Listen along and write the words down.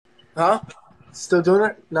Huh? Still doing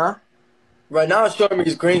it? Nah. Right now it's showing me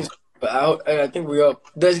his greens, but I think we up.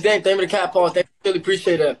 That's dang. Thank you for the cat paw. Thank you. Really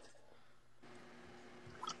appreciate that.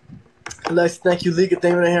 Alexa, thank you. Leak a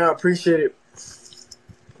thing in the hair. I appreciate it.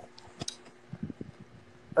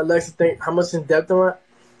 Alexa, thank how much in depth am I?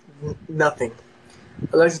 Nothing.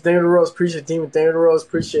 Alexa, thank you the rose. Appreciate it. Demon, thank you the rose.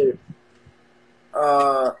 Appreciate it.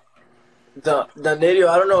 Uh, the native.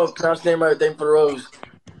 I don't know if I pronounced the name right. Thank you for the rose.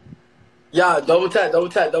 Yeah, double tap, double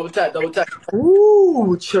tap, double tap, double tap.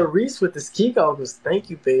 Ooh, Charisse with the ski goggles. Thank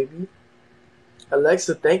you, baby.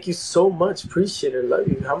 Alexa, thank you so much. Appreciate it. Love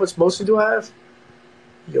you. How much motion do I have?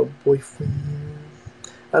 Your boyfriend.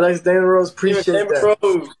 Alexa, thank you the rose. Even Appreciate thank you that. for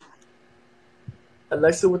the rose.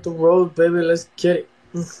 Alexa with the rose, baby. Let's get it.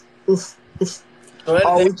 So Oh,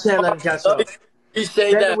 anything. we can't let him catch Love you. up.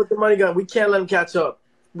 Appreciate Bandit that. with the money gun. We can't let him catch up.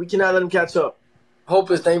 We cannot let him catch up.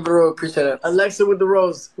 Hopeless. Thank you for the rose. Appreciate that. Alexa with the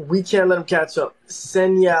rose. We can't let him catch up.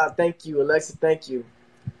 Senya, thank you. Alexa, thank you.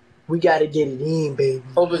 We gotta get it in, baby.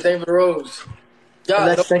 Hopeless. Thank you for the rose. Yeah,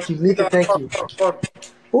 Alexa, double thank you. Lika, tap. thank Come you. on, come on.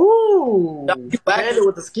 Yeah, Ooh, you back. Bandit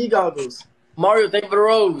with the ski goggles. Mario. Thank you for the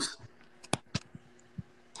rose.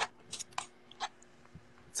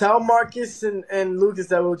 Tell Marcus and Lucas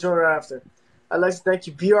that we'll join her after. Alexa, thank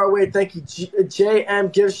you. BR Wade, thank you.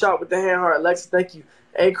 JM Gift Shop with the hand heart. Alexa, thank you.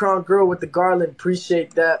 Akron Girl with the garland.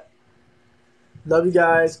 Appreciate that. Love you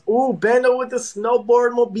guys. Ooh, Bando with the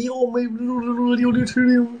snowboard mobile.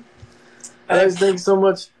 Alexa, thank you so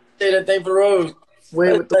much. Say that. Thank you for the rose.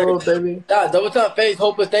 Wade with the rose, baby. Yeah, double tap face.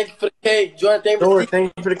 Hopeless. Thank you for the cake. Join. Thank you for Nora, the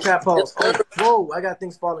thank you for the cat yes, pause. sir. Oh, whoa, I got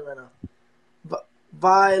things falling right now.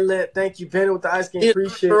 Violet, thank you. Bando with the ice cream. Need a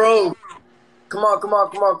Appreciate it. rose. Come on, come on,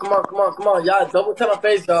 come on, come on, come on, come on. Yeah, double tap my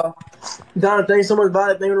face, y'all. Donna, thank you so much.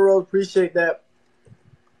 Violet, thank you for the rose. Appreciate that.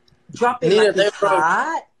 Drop it Need like a it's thank you for the rose.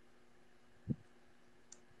 hot.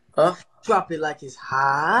 Huh? Drop it like it's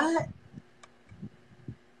hot.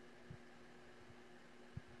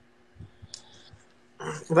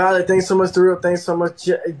 Violet, thanks so much. The real, thanks so much.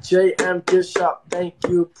 JM Gift Shop, thank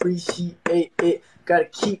you. Appreciate it. Gotta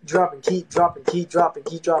keep dropping, keep dropping, keep dropping,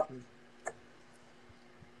 keep dropping.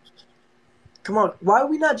 Come on, why are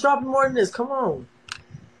we not dropping more than this? Come on.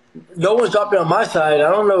 No one's dropping on my side. I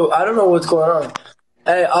don't know. I don't know what's going on.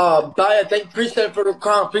 Hey, Daya, thank you. Appreciate it for the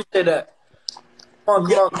crown. Appreciate that. Come on,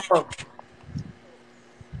 come Yeah. on, come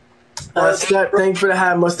on. Scott, thank you for the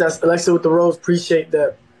high mustache. Alexa with the rose, appreciate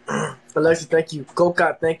that. Alexa, thank you.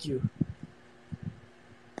 Gokat, thank you.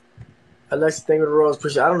 Alexa, thank you for the rose,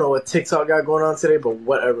 appreciate it. I don't know what TikTok got going on today, but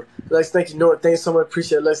whatever. Alexa, thank you. Nora, thanks so much,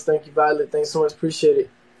 appreciate it. Alexa, thank you. Violet, thanks so much, appreciate it.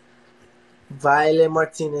 Violet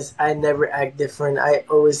Martinez, I never act different. I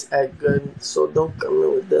always act good. So don't come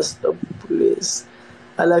in with that stuff, please.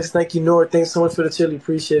 Alexa, thank you. Nora, thanks so much for the chili.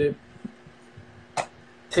 Appreciate it.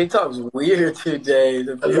 TikTok's weird today.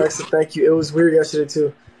 The view. Alexa, thank you. It was weird yesterday,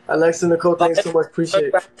 too. Alexa, Nicole, thanks so much.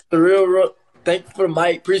 Appreciate it. The real. Thank you for the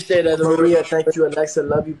mic. Appreciate that. The real. Maria, thank you. Alexa,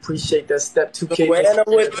 love you. Appreciate that. Step 2K, thank Joanna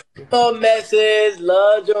you. with the message.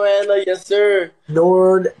 Love Joanna. Yes, sir.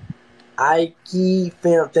 Nord, Ike,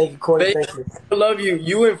 fam, thank you. Corny, Baby, thank you. I love you.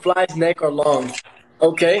 You and Fly's neck are long.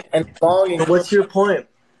 Okay? And long and But what's your point?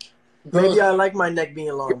 girls. Maybe I like my neck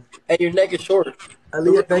being long. And your neck is short.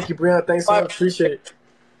 Aaliyah, thank you. Brianna, thanks so much. Appreciate it.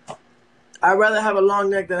 I'd rather have a long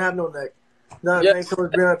neck than have no neck. No, Yeah. thanks so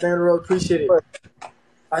much, Brianna. Thank you, Rose. Appreciate it.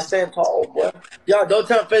 I stand tall, boy. Y'all, don't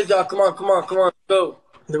tell face, y'all. Come on, come on, come on. Go.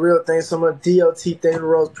 The real, thanks so much. DLT, thank you,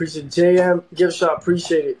 Rose. Appreciate it. JM, gift shop.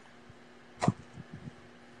 Appreciate it.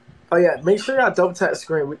 Oh, yeah. Make sure y'all double tap the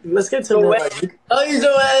screen. Let's get to the man. Like, Oh, you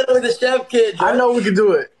Joanna with the chef kid, I Joanna. know we can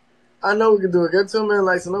do it. I know we can do it. Get to a man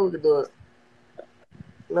likes. I know we can do it.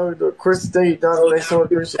 I know we can do it. Chris, thank you. Donna, thanks so much.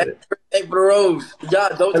 Appreciate it. Thank you for the rose. Yeah,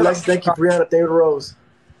 don't tell Alexa, thank you. Brianna, thank you, Rose.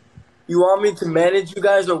 You want me to manage you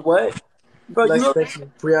guys or what? Bro, Alexa, you thank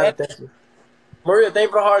you. Brianna, thank you. Maria, thank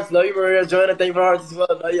you for the hearts. Love you, Maria. Joanna, thank you for the hearts as well.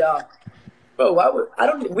 Love y'all. Bro, why would I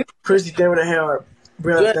don't we Chrissy, thank you for the hair.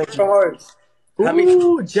 Brianna, Joanna thank for the you. hearts.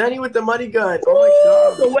 Ooh, Jenny with the money gun. Oh my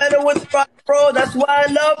god. Joanna with the bro, that's why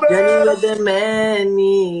I love her. Jenny with the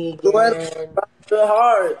money Joanna gun. the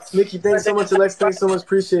hearts. Mickey, thanks so much. Alexa, thanks so much.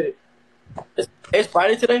 Appreciate it. It's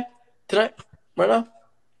Friday today? Tonight? Right now?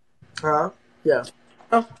 Huh? Yeah.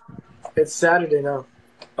 No? It's Saturday now.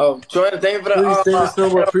 Oh, Joanna, thank you for the Please, thank you for the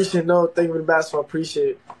snowboard. Appreciate it. No, thank you for the basketball. Appreciate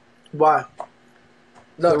it. Why?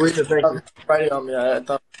 no, The reason, thank you. Friday on me. I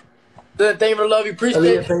thought. Thank you for the love. You appreciate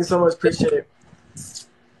Aaliyah, it. thank you so much. Appreciate it.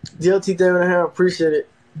 DLT, thank you for the hair. Appreciate it.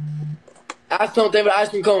 Ask Tom, thank you for the ice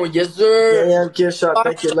cream cone. Yes, sir. Yeah, gift shot.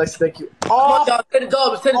 Thank you, Alexa. Thank you. Come on, y'all. Take the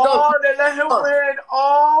dubs. Take the dubs. Oh, they let him win.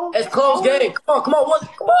 Oh. It's close game. Come on, come on.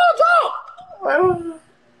 Come on, talk.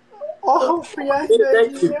 Oh, yeah,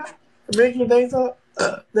 Thank you. Mickey, thanks.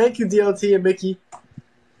 Thank you, DLT and Mickey.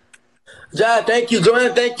 Ja, thank you.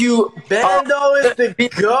 Joanne, thank you. Bando is the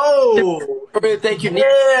go. Thank you.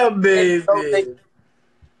 Yeah, Thank baby.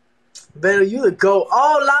 Bando, you the go.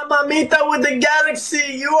 Oh, La Mamita with the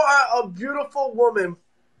galaxy. You are a beautiful woman.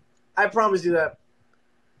 I promise you that.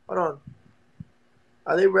 Hold on.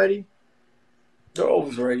 Are they ready? They're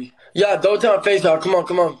always ready. Yeah, don't tell my face out. Come on,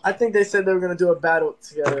 come on. I think they said they were gonna do a battle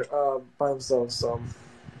together by themselves. So,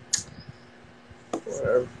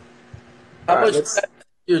 whatever. How All right, much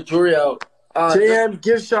your jewelry out? JM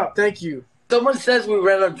gift shop. Thank you. Someone says we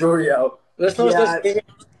ran our jewelry out. Let's not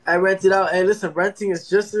I rented out. Hey, listen, renting is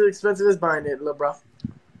just as expensive as buying it, little bro.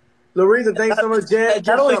 Loretta, thanks so much, JM. Gift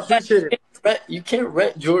shop, appreciate it. You can't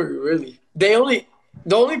rent jewelry, really. The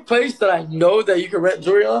only place that I know that you can rent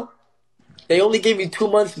jewelry on, they only give you 2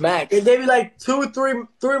 months max. They gave you like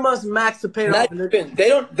 3 months max to pay it off.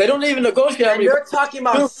 They don't even negotiate. And they're talking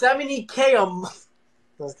about $70K a month.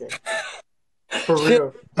 Okay. For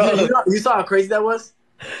real. You saw how crazy that was?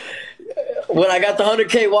 When I got the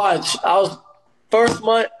 100K watch, I was first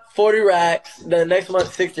month 40 racks, then the next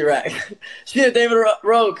month 60 racks. Shit, David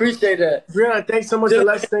Rowe, appreciate that. Brianna, thanks so much,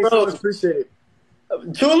 Alex. Thanks so much, appreciate it.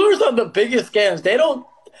 Jewelers are the biggest scams.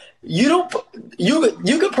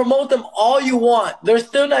 You can promote them all you want. They're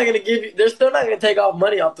still not gonna give you. They're still not gonna take off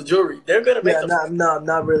money off the jewelry. They're gonna make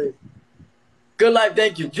not really. Good life,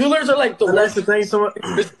 thank you. Jewelers are like the Alexa, worst. thanks so much.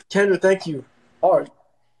 Kendra, thank you. Hard.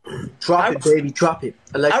 Drop it, baby. Drop it.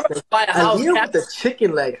 Alexa, buy a house with the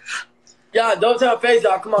chicken leg. Yeah, don't tell face,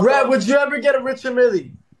 y'all. Come on. Brad, would you ever get a Richard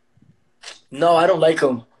Millie? No, I don't like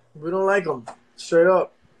them. We don't like them. Straight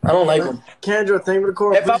up. I don't like them. Kendra, thank you for the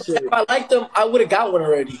call. If I liked them, I would have got one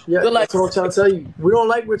already. Yeah, that's what I'm trying to tell you. We don't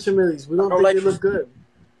like Richard Millies. We don't think they look good.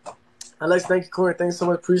 Alex, thank you, Corey. Thanks so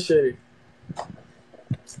much. Appreciate it.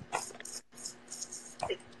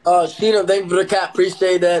 Sheena, thank you for the cat.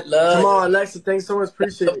 Appreciate that. Love. Come on, Alexa. Thanks so much.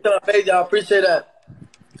 Appreciate it. Don't tell face, y'all. Appreciate that.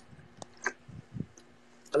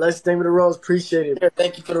 Alexa, thank you for the rose. Appreciate it. Yeah,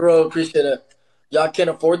 thank you for the rose. Appreciate it. Y'all can't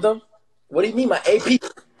afford them? What do you mean, my AP?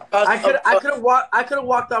 I could have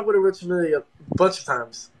walked out with a Richard Millie a bunch of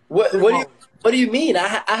times. What do you mean?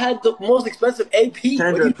 I had the most expensive AP.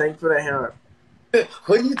 Kendra, thank you for that hair.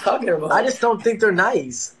 What are you talking about? I just don't think they're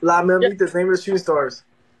nice. La Mamita, the name of the shooting stars.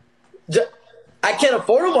 I can't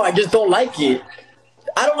afford them. I just don't like it.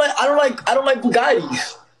 I don't like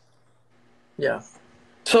Bugattis. Yeah.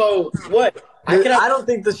 So what? I don't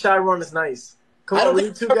think the Chiron is nice. Come on, we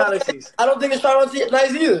need two galaxies. I don't think the Chiron's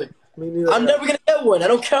nice either. Me neither. I'm never gonna get one. I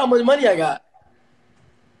don't care how much money I got.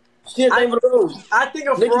 I think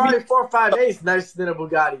a Ferrari 458 is nicer than a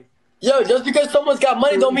Bugatti. Yo, just because someone's got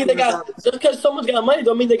money don't mean they got. Just because someone's got money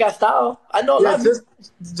don't mean they got style. I know a lot of people.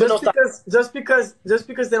 Just because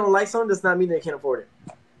they don't like something does not mean they can't afford it.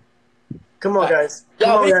 Come on, guys.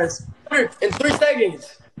 Come on, guys. In 3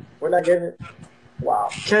 seconds, we're not getting it. Wow.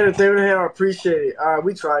 Kenneth, David, I appreciate it. All right,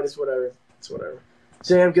 we tried. It's whatever.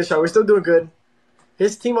 JM, good shot. We're still doing good.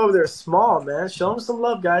 His team over there is small, man. Show him some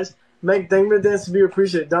love, guys. Meg, thank you for the dance to be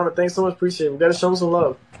appreciated. Donna, thanks so much. Appreciate it. We got to show him some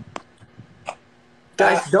love.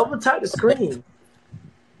 Guys, double tap the screen.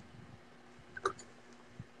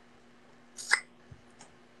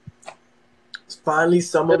 Finally,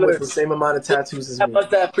 someone with the same amount of tattoos as me.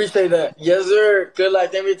 I appreciate that. Yes, sir. Good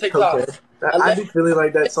luck. Thank you for TikTok. Okay. I be feeling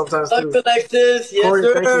like that sometimes too. Alexis. Yes, Corey,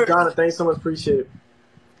 sir. thank you, Donna. Thanks so much. Appreciate it.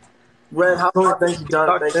 Red, thank you,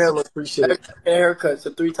 Donna. Thanks so much. Appreciate it. Haircut, so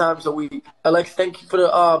 3 times a week. Alex, thank you for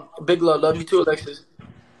the big love. Love you too, Alexis.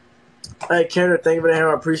 Hey, Kendra, thank you for the hair.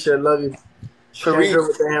 I appreciate it. Love you. Kendra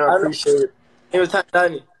with the hair. I appreciate it. It was time,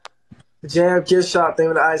 Danny. Jam, gift shop. Thank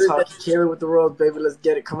you for the ice hockey. Kayla with the rose, baby. Let's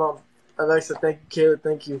get it. Come on. Alexa, thank you. Kayla,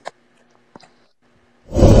 thank you.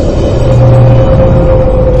 I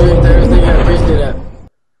appreciate that.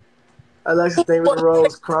 Alexa, thank you for the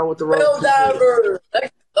rose. Crown with the rose. Real diver.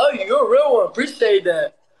 Oh, you're a real one. Appreciate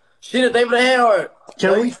that. Sheena, thank you for the hand heart.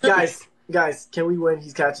 Can we, guys, can we win?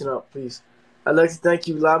 He's catching up, please. Alexa, thank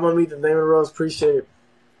you. La Mamita, thank you for the rose. Appreciate it.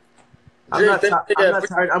 I'm not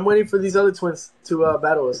tired. I'm waiting for these other twins to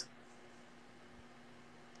battle us.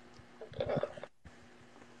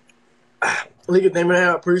 Look at them,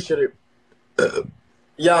 I appreciate it.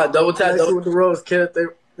 Yeah, double tap. Alexis with the rose, Kenneth,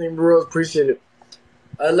 thank you for the rose, appreciate it.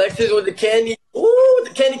 Alexis with the candy. Ooh,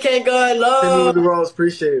 the candy cane gun, love. Thank you with the rose,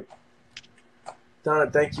 appreciate it. Donna,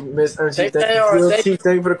 thank you. Miss Energy, thank you.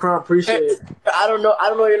 Thank you for the crown, appreciate it. I don't know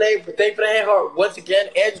your name, but thank you for the hand heart. Once again,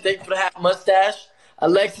 Andrew, thank you for the half mustache.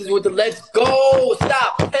 Alexis with the let's go.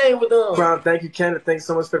 Stop playing with them. Crown, thank you, Kenneth. Thanks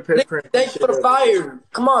so much for the paper print. Thank you for the fire.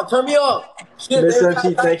 Come on, turn me up. Miss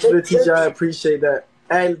Energy, thank you for the teacher. I appreciate that.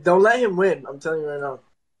 Hey, don't let him win. I'm telling you right now.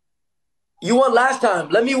 You won last time.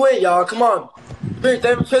 Let me win, y'all. Come on. Thank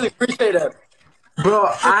you, Chili. Appreciate that. Bro,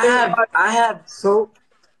 I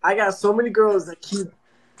got so many girls that keep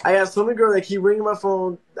ringing my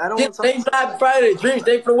phone. I don't want to talk. Thanks for Happy Friday. Dreams,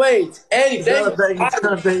 thanks for the weights. Andy, thank Donna, you. thank you.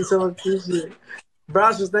 Donna, thank you so much. Appreciate it.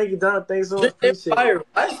 Bronchos, thank you. Donna, thank you so much. Dreams, thanks for Appreciate it.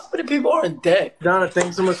 fire. Why so many people are in debt? Donna, thank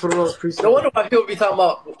you so much for the rose. Appreciate No it. wonder why people be talking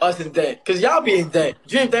about us in debt. Because y'all be in debt.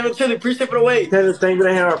 Dreams, thank you, Chili. Appreciate for the weights. Taylor, thank you for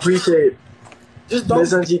the hair. Appreciate it. Just don't.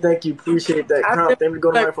 Miss NG, thank you. Appreciate that. Crown, thank you for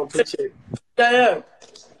going to my phone. Appreciate it. Yeah.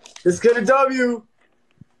 Let's get a W.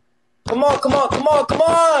 Come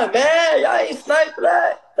on, man. Y'all ain't sniped for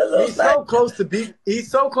that. He's so close to beat. He's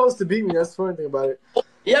so close to beat me. That's the funny thing about it.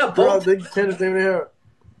 Yeah, Bro, both. thank you, Taylor, thank you for the hair.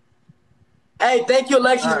 Hey, thank you,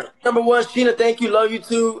 Alexis. Right. Number one, Sheena, thank you. Love you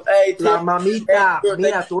too. Hey, Tim. La mamita. Thank you.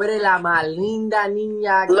 Mira, tú eres la más linda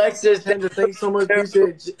niña. Alexis, Taylor, thank you so much.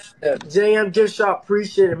 Appreciate it. JM Gift Shop,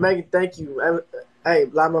 appreciate it. Megan, thank you. Hey,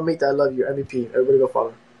 La Mamita, I love you. MVP. Everybody go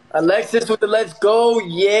follow. Alexis with the let's go.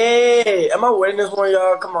 Yeah. Am I winning this one,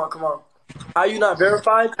 y'all? Come on. Are you not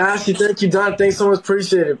verified? Ashley, thank you. Don, thanks so much.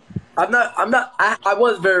 Appreciate it. I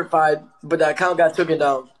was verified, but the account got taken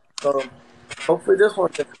down. So hopefully this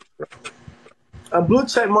one. A blue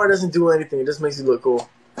check mark doesn't do anything. It just makes you look cool.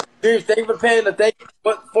 Dude, thank you for paying the thank you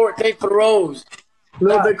for the rose.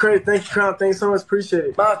 Little bit crazy. Thank you, Crown. Thanks so much. Appreciate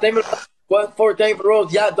it. Thank you for the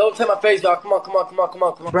rose. Yeah, don't take my face, y'all. Come on.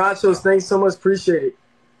 Bronchos, thanks so much. Appreciate it.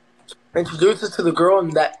 Introduce us to the girl in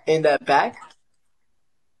that back.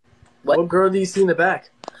 What girl do you see in the back?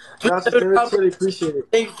 Bronchos, really appreciate it.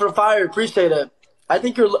 Thank you for the fire. Appreciate it. I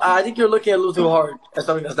think you're looking a little too hard at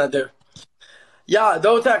something that's not there. Yeah,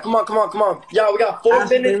 don't attack. Come on. Yeah, we got 4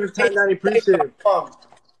 minutes. Appreciate it.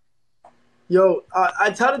 Yo, I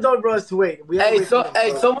tell the dog bros to wait.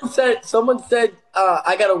 Someone said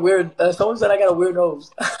I got a weird. Someone said I got a weird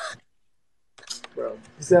nose. Bro,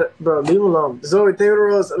 he said, bro, leave him alone. Zoe, thank you to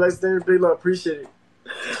Rose. Alex, thank you to Big Love. Appreciate it.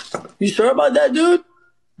 You sure about that, dude?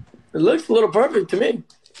 It looks a little perfect to me.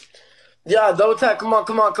 Yeah, don't attack. Come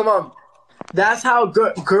on. That's how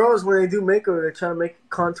girls, when they do makeup, they're trying to make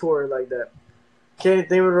contour like that. Okay,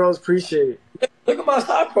 thank you to Rose. Appreciate it. Look at my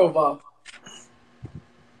side profile.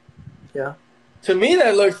 Yeah. To me,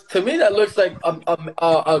 that looks like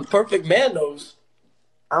a perfect man nose.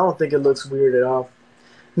 I don't think it looks weird at all.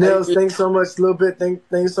 Nils, thanks so much. A little bit. Thank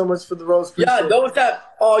you so much for the rose. Yeah, don't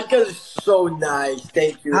tap. Oh, you guys are so nice.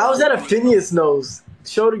 Thank you. How is that a Phineas nose?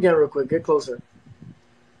 Show it again real quick. Get closer.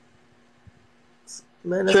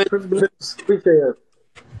 Man, that's perfect nose. Appreciate it.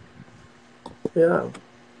 Yeah.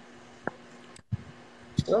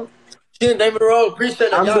 Well, David Rowe,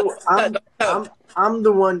 appreciate it. I'm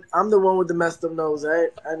the one with the messed up nose.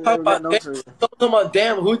 I never got nose for you. Talking about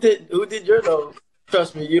damn, who did your nose?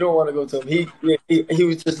 Trust me, you don't want to go to him. He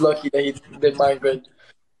was just lucky that he did mine good.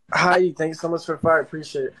 Hi, thanks so much for the fire.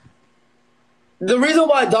 Appreciate it. The reason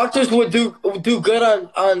why doctors would do good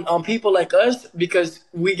on people like us because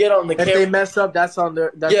we get on the camera. If they mess up, that's on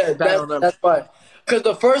their. That's why. Because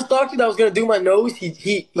the first doctor that was gonna do my nose,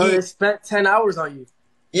 they spent 10 hours on you.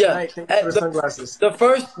 Yeah, right, thank you for the sunglasses. The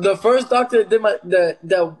first doctor that did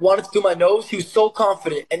that wanted to do my nose, he was so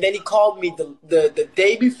confident, and then he called me the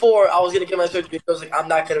day before I was gonna get my surgery. He goes like, "I'm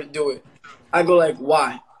not gonna do it." I go like,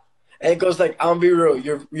 "Why?" And it goes like, "I'm gonna be real.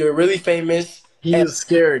 You're really famous." He was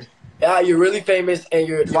scared. Yeah, you're really famous, and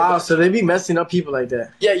you're wow. So they be messing up people like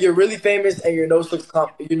that. Yeah, you're really famous, and your nose looks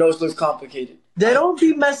complicated. They don't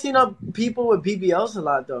be messing up people with BBLs a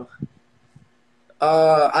lot though.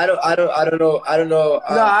 I don't know. No,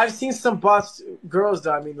 I've seen some boss girls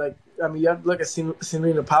though. I mean, you have to look at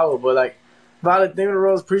Selena Powell, but like, Violet, thank you to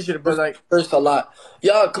Rose, appreciate it. But like, there's a lot.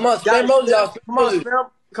 Yo, come on, spam roses, y'all.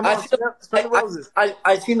 Come on, spam roses.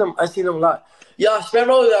 I seen them a lot. Yo, spam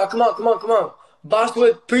roses, y'all. Come on. Boss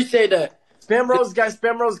would appreciate that. Spam roses, guys.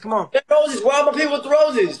 Spam roses. Come on. Spam roses. Where are my people with the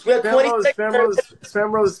roses? We have 20 seconds.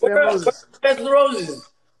 Spam roses. Spam the roses.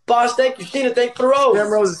 Boss, thank you. Sheena, thank you for the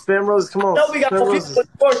rose. Spam roses. Come on. No, we got more people with the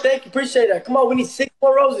rose. Thank you. Appreciate that. Come on, we need 6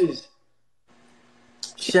 more roses.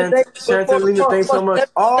 Chantalina, thanks so much.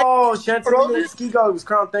 Oh, Chantalina, Ski Goes,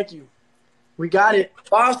 Crown, thank you. We got it.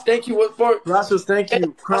 Boss, thank you. Rasmus, thank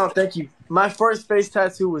you. Crown, thank you. My first face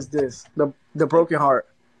tattoo was this, the broken heart.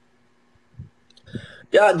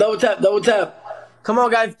 Yeah, double tap. Come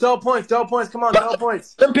on, guys. Double points. Come on, double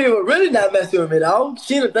points. Some people are really not messing with me now.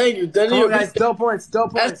 Sheena, thank you. Come on, guys. Double points.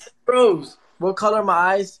 That's pros. What color are my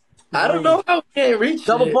eyes? I don't know how we can't reach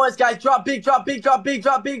double points, guys. Drop big. Come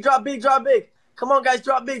on, guys.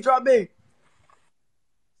 Drop big.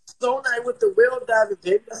 So nice with the wheel diving,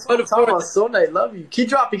 baby. That's what I'm talking about. So nice. Love you. Keep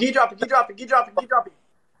dropping.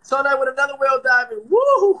 So nice with another wheel diving.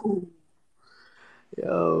 Woo!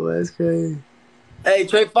 Yo, that's crazy. Hey,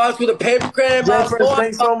 Trey Fox with a paper crane. Jeffers,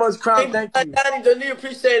 thanks so much, Crown. Thank you. Danny, don't you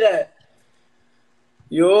appreciate that?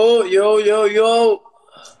 Yo.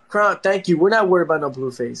 Crown, thank you. We're not worried about no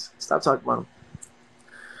Blueface. Stop talking about him.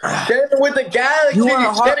 Shannon with the Galaxy. You want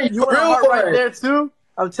a heart? Shannon, You want a real heart right one. there too?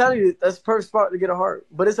 I'm telling you, that's the perfect spot to get a heart.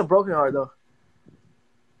 But it's a broken heart though.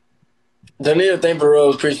 Danilo, thank for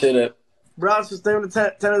Rose. Appreciate it. Browns for staying with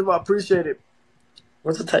the tennis ball. Appreciate it.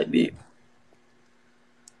 What's the type beat?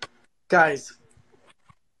 Guys.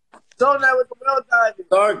 Souljah with the well diving.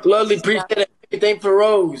 Dark, lovely, appreciate it. Thank for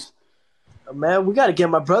Rose. Man, we got to get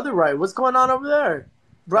my brother right. What's going on over there?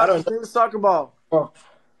 Browns for soccer ball. Oh.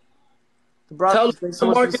 The Browns, thanks so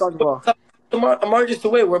much for the soccer ball. Marcus to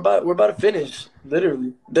wait. We're about to finish.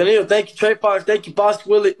 Literally. Danilo, thank you. Trey Fox, thank you. Boss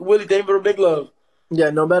Willie, thank you for the big love. Yeah,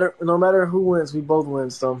 no matter who wins, we both win.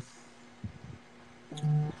 So.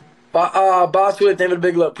 Boss Willie, thank you for the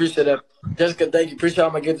big love. Appreciate that. Jessica, thank you. Appreciate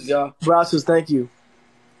all my gifts, y'all. Browns, thank you.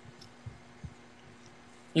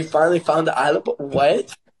 You finally found the island?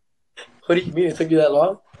 What? What do you mean? It took you that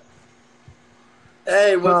long?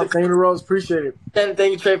 Hey, Thank you, Rose. Appreciate it. Thank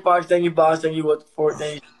you, Trey Fox. Thank you, Boss. Thank you, What the Fort.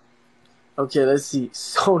 Thank you. Okay, let's see.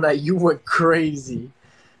 Souljah, you went crazy.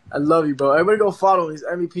 I love you, bro. Everybody go follow. He's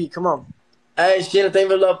MVP. Come on. Hey, Sheena, thank you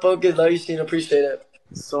for the love, focus. Love you, Sheena. Appreciate it.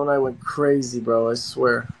 Souljah went crazy, bro. I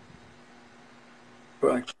swear.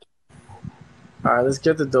 Right. All right, let's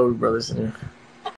get the Dobie brothers in here.